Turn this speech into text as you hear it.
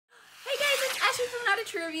Renata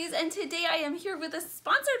True Reviews, and today I am here with a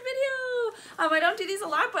sponsored video. I don't do these a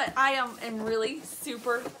lot, but I am really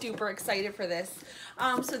super duper excited for this.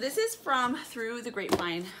 So this is from Through the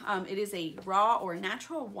Grapevine. It is a raw or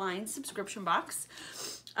natural wine subscription box.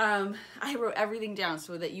 I wrote everything down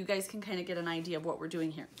so that you guys can kind of get an idea of what we're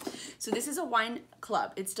doing here. So this is a wine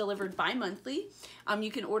club. It's delivered bi-monthly.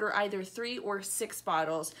 You can order either 3 or 6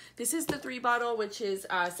 bottles. This is the 3 bottle, which is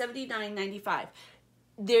 $79.95.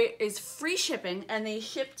 There is free shipping, and they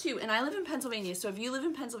ship to, and I live in Pennsylvania, so if you live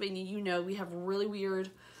in Pennsylvania, you know we have really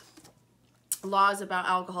weird laws about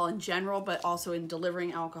alcohol in general, but also in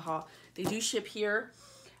delivering alcohol. They do ship here.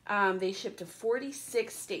 They ship to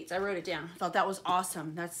 46 states. I wrote it down. I thought that was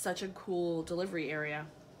awesome. That's such a cool delivery area.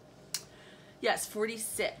 Yes,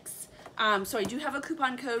 46. So I do have a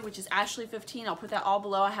coupon code, which is Asheli15. I'll put that all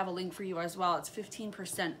below. I have a link for you as well. It's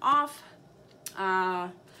 15% off.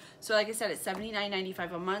 So like I said, it's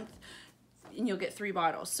 $79.95 a month, and you'll get 3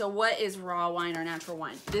 bottles. So what is raw wine or natural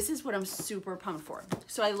wine? This is what I'm super pumped for.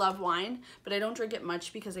 So I love wine, but I don't drink it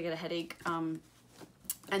much because I get a headache. And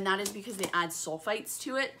that is because they add sulfites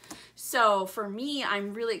to it. So for me,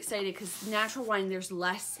 I'm really excited because natural wine, there's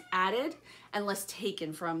less added and less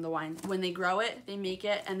taken from the wine. When they grow it, they make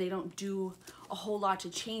it, and they don't do a whole lot to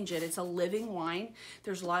change it. It's a living wine.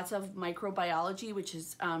 There's lots of microbiology, which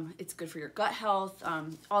is, it's good for your gut health,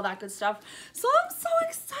 all that good stuff. So I'm so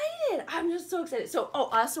excited. I'm just so excited. So, oh,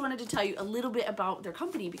 I also wanted to tell you a little bit about their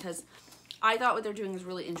company because I thought what they're doing is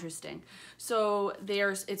really interesting. So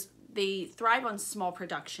they thrive on small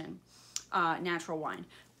production, natural wine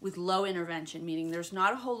with low intervention, meaning there's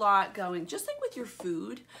not a whole lot going, just like with your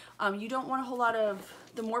food, you don't want a whole lot of,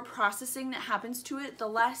 the more processing that happens to it, the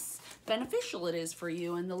less beneficial it is for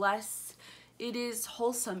you and the less it is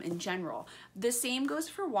wholesome in general. The same goes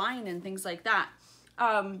for wine and things like that.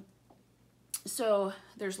 So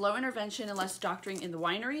there's low intervention and less doctoring in the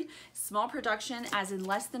winery, small production as in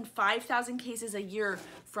less than 5,000 cases a year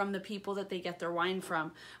from the people that they get their wine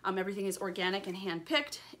from. Everything is organic and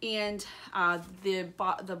hand-picked, and the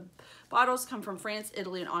bottles come from France,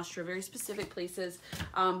 Italy, and Austria, very specific places.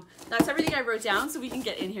 That's everything I wrote down, so we can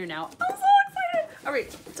get in here now. I'm so excited! All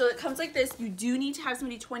right, so it comes like this. You do need to have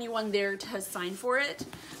somebody 21 there to sign for it,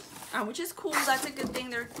 which is cool. That's a good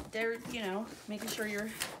thing. They're you know, making sure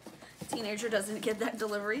your teenager doesn't get that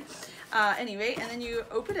delivery. Anyway, and then you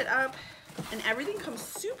open it up and everything comes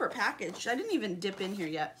super packaged. I didn't even dip in here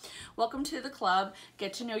yet. Welcome to the club.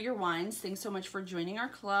 Get to know your wines. Thanks so much for joining our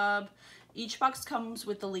club. Each box comes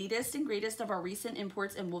with the latest and greatest of our recent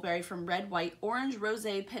imports and will vary from red, white, orange,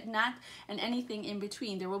 rosé, Piquant, and anything in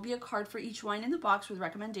between. There will be a card for each wine in the box with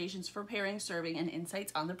recommendations for pairing, serving, and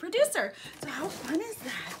insights on the producer. So how fun is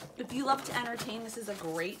that? If you love to entertain, this is a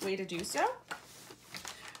great way to do so.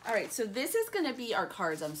 All right, so this is gonna be our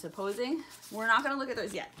cards, I'm supposing. We're not gonna look at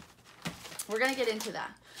those yet. We're gonna get into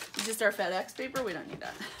that. It's just our FedEx paper, we don't need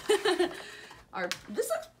that. This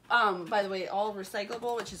is, by the way, all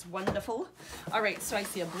recyclable, which is wonderful. All right, so I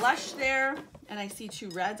see a blush there, and I see 2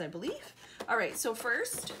 reds, I believe. All right, so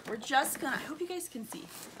first, we're just gonna, I hope you guys can see.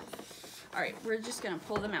 All right, we're just gonna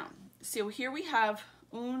pull them out. So here we have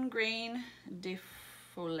Un Grain de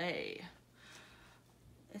Folie.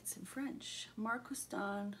 It's in French.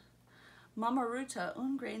 Marcoustan Mamaruta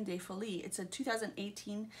Un Grain de Folie. It's a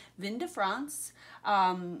 2018 Vin de France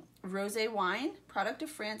rosé wine. Product of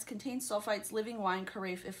France. Contains sulfites. Living wine.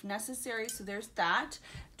 Carafe if necessary. So there's that.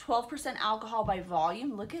 12% alcohol by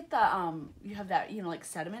volume. Look at the, you have that, you know, like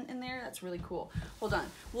sediment in there. That's really cool. Hold on.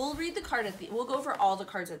 We'll read the card we'll go over all the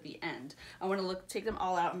cards at the end. I want to take them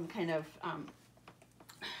all out and kind of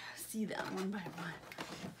see them one by one.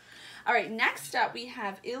 All right, next up we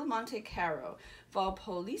have Il Monte Caro,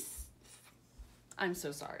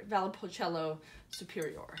 Valpolicella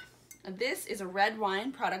Superiore. This is a red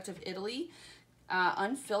wine, product of Italy,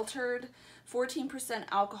 unfiltered, 14%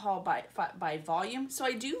 alcohol by volume. So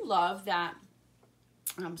I do love that.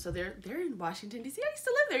 So they're in Washington, D.C. I used to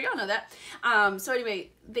live there, y'all know that. So anyway,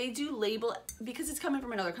 they do label, because it's coming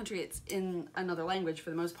from another country, it's in another language for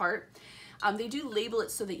the most part. They do label it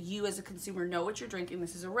so that you as a consumer know what you're drinking.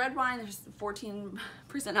 This is a red wine, there's 14%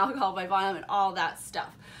 alcohol by volume and all that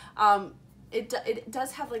stuff. It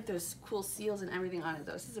does have like those cool seals and everything on it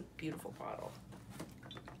though. This is a beautiful bottle.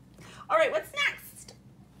 All right, what's next?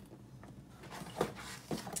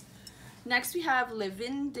 Next we have Le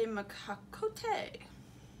Vin de Macacote.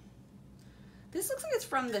 This looks like it's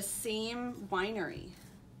from the same winery.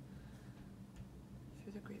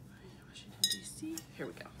 Through the Grapevine, Washington, D.C. Here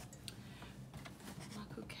we go.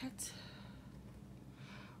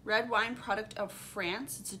 Red wine, product of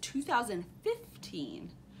France. It's a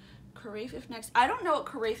 2015 Carafe if next. I don't know what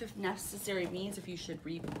Carafe if necessary means, if you should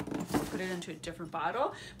put it into a different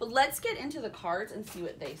bottle. But let's get into the cards and see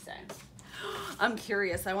what they say. I'm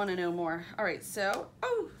curious. I want to know more. All right, so,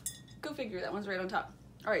 oh, go figure. That one's right on top.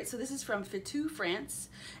 All right, so this is from Fitou, France.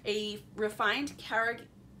 A refined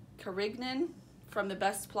Carignan from the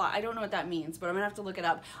best plot. I don't know what that means, but I'm gonna have to look it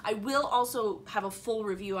up. I will also have a full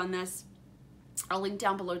review on this. I'll link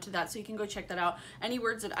down below to that so you can go check that out. Any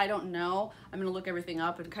words that I don't know, I'm gonna look everything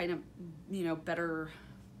up and kind of, you know, better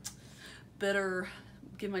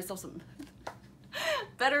give myself some,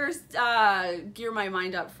 better gear my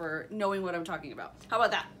mind up for knowing what I'm talking about. How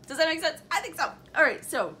about that? Does that make sense? I think so. All right,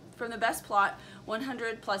 so from the best plot,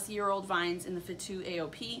 100+ year-old vines in the Fitou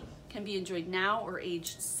AOP can be enjoyed now or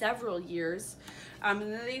aged several years. And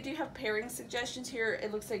then they do have pairing suggestions here.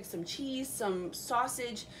 It looks like some cheese, some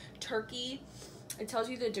sausage, turkey. It tells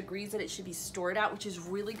you the degrees that it should be stored at, which is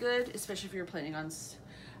really good, especially if you're planning on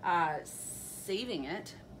saving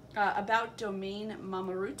it. About Domaine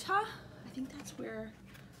Mamaruta. I think that's where,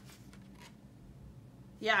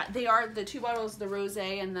 yeah, they are. The two bottles, the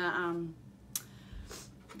rosé and the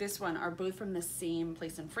this one, are both from the same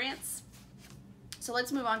place in France. So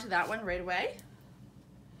let's move on to that one right away.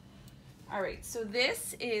 All right, so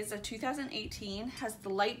this is a 2018, has the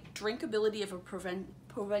light drinkability of a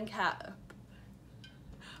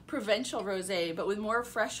provincial rosé, but with more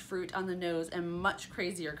fresh fruit on the nose and much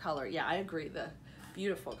crazier color. Yeah, I agree, the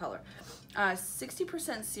beautiful color. 60%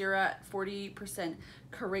 Syrah, 40%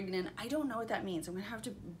 Carignan. I don't know what that means. I'm gonna have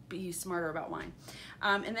to be smarter about wine.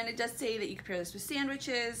 And then it does say that you can pair this with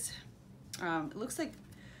sandwiches. It looks like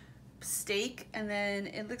steak, and then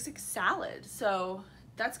it looks like salad. So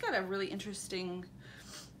that's got a really interesting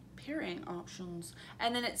pairing options.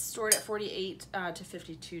 And then it's stored at 48 to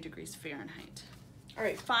 52 degrees Fahrenheit. All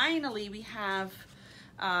right, finally we have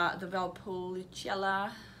the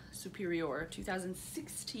Valpolicella Superior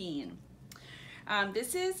 2016.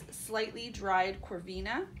 This is slightly dried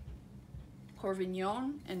Corvignon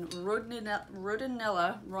and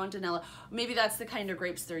Rondinella. Maybe that's the kind of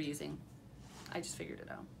grapes they're using. I just figured it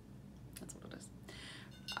out. That's what it is.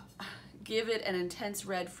 Give it an intense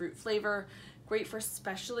red fruit flavor. Great for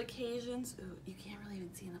special occasions. Ooh, you can't really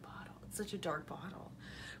even see in the bottle. It's such a dark bottle.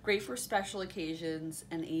 Great for special occasions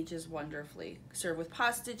and ages wonderfully. Serve with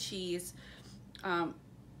pasta, cheese,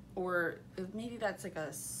 or maybe that's like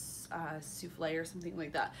a souffle or something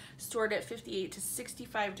like that. Stored at 58 to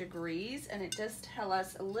 65 degrees, and it does tell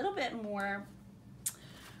us a little bit more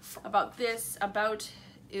about this, about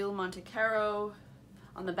Il Montecaro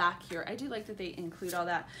on the back here. I do like that they include all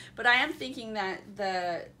that, but I am thinking that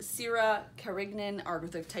the Syrah, Carignan are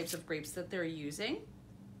the types of grapes that they're using.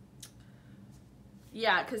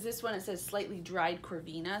 Yeah, because this one, it says slightly dried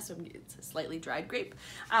Corvina, so it's a slightly dried grape.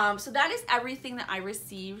 So that is everything that I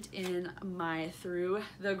received in my Through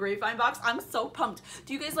the Grapevine box. I'm so pumped.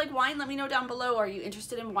 Do you guys like wine? Let me know down below. Are you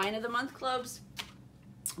interested in Wine of the Month clubs?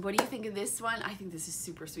 What do you think of this one? I think this is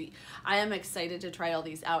super sweet. I am excited to try all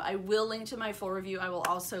these out. I will link to my full review. I will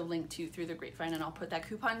also link to Through the Grapevine, and I'll put that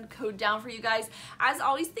coupon code down for you guys. As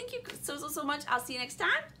always, thank you so much. I'll see you next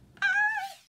time.